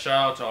mean, shout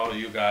out to all of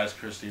you guys,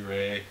 Christy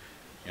Ray,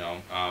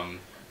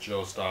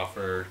 Joe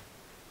Stauffer.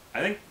 I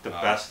think the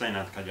best thing,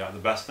 not to cut you off, the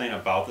best thing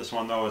about this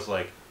one though is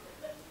like,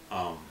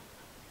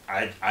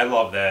 I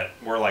love that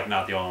we're like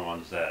not the only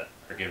ones that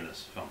are giving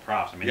this film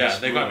props. I mean, Yeah, this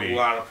they got movie a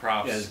lot of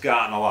props. has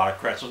gotten a lot of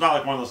credit. So it's not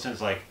like one of those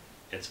things like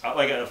it's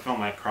like a film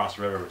like Cross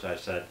the River, which I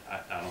said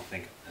I don't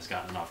think has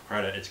gotten enough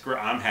credit. It's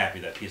great. I'm happy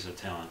that Piece of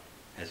Talent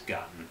has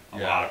gotten a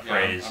lot of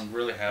praise. I'm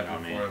really happy You know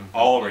what I for mean? him.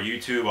 All over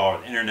YouTube, all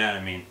over the internet.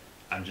 I mean,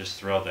 I'm just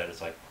thrilled that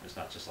it's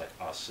not just like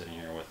us sitting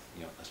here with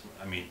this.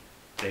 I mean,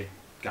 they've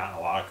gotten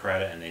a lot of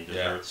credit and they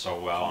deserve it so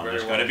well. And Very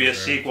there's well going to be a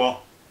deserved.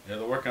 sequel, Yeah,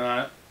 they're working on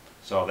it.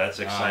 so that's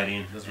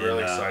exciting. It's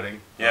really And,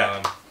 exciting.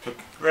 Yeah. So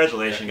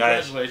congratulations,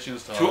 guys,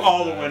 Congratulations to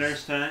all the guys.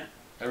 winners tonight.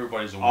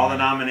 Everybody's a winner. All the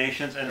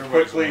nominations, and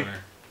Everybody's a quickly winner.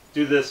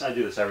 do this. I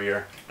do this every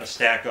year. A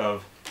stack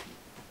of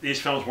these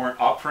films weren't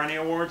up for any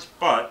awards,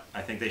 but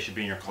I think they should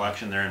be in your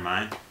collection. They're in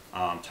mine.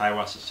 Ty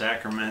West of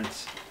Sacrament.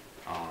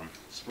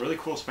 It's a really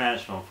cool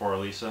Spanish film for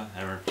Elisa. I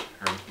haven't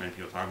heard many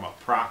people talk about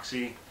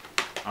Proxy.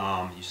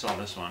 You saw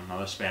this one,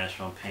 another Spanish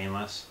film,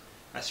 Painless.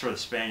 I swear the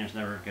Spaniards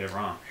never get it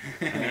wrong.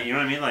 I mean, you know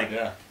what I mean? Like,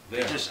 Yeah.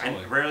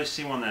 I rarely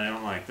see one that I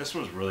don't like. This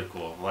was really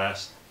cool.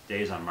 Last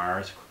Days on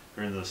Mars.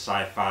 We're into the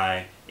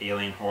sci-fi,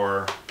 alien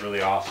horror,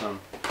 really awesome.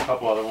 A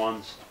couple other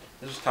ones.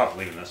 This was tough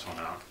leaving this one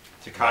out.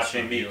 Lesson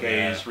Takashi of Evil,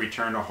 Miike's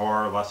Return to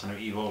Horror, Lesson of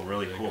Evil,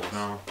 really cool Ridiculous.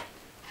 film.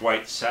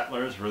 White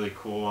Settlers, really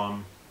cool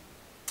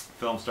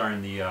film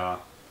starring the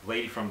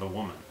lady from The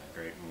Woman, a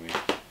great movie.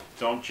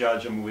 Don't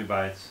judge a movie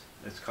by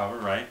its cover,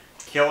 right?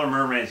 Killer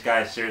Mermaids,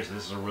 guys, seriously,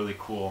 this is a really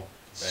cool,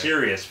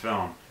 serious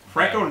film.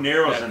 Franco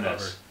Nero's bad in this,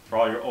 cover. for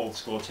all your old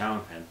school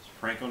Italian fans.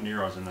 Franco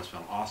Nero's in this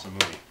film, awesome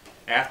movie.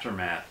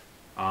 Aftermath,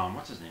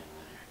 what's his name in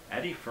there?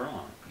 Eddie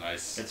Furlong.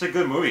 Nice. It's a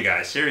good movie,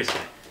 guys, seriously.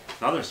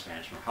 Another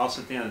Spanish film, House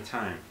at the End of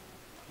Time.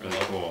 Really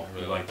cool. I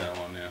really like that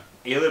one, yeah.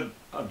 Alien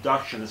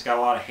Abduction. It's got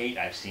a lot of hate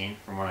I've seen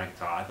from what I can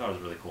tell. I thought it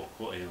was really cool.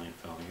 Cool alien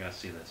film. You gotta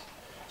see this.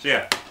 So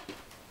yeah,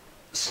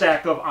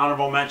 stack of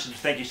honorable mentions.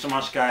 Thank you so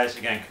much, guys.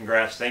 Again,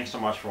 congrats. Thanks so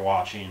much for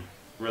watching.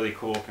 Really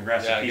cool.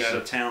 Congrats to Pieces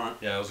of Talent.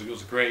 Yeah, it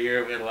was a great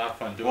year. We had a lot of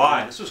fun doing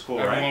Live. it. This was cool,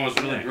 Everyone right? was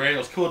really Yeah. great. It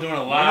was cool doing it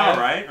Wow, live.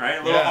 right?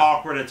 A little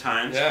awkward at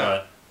times,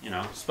 but you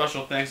know.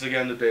 Special thanks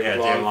again to David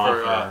David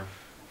Long Long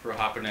for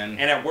hopping in.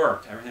 and it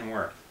worked. Everything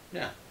worked.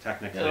 Yeah.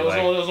 Technically, Yeah, there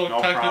was like, no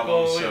no technical,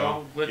 problems. you So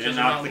know, glitches you didn't and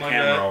knock the nothing like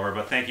camera that. over.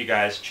 But thank you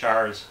guys,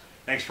 Chars.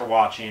 Thanks for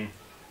watching.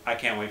 I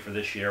can't wait for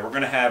this year. We're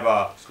gonna have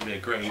a It's gonna be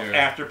a great year.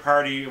 after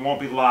party. It won't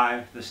be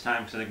live this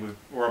time because I think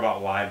we're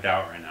about lived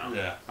out right now.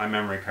 Yeah. My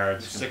memory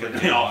card's I'm sick of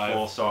completely being all live.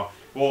 full, so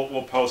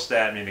we'll post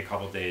that maybe a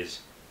couple days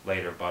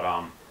later.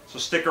 But so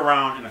stick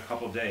around in a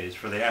couple days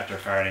for the after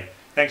party.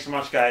 Thanks so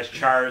much, guys.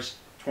 Chars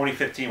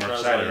 2015. We're Chars,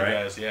 excited, you right?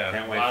 guys, yeah.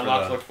 Can't wait A for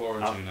lot to look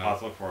forward to now. Lots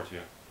to look forward to.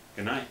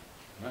 Good night.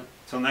 Right.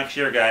 Till next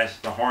year, guys.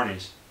 The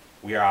Hornies.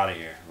 We are out of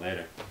here.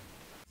 Later.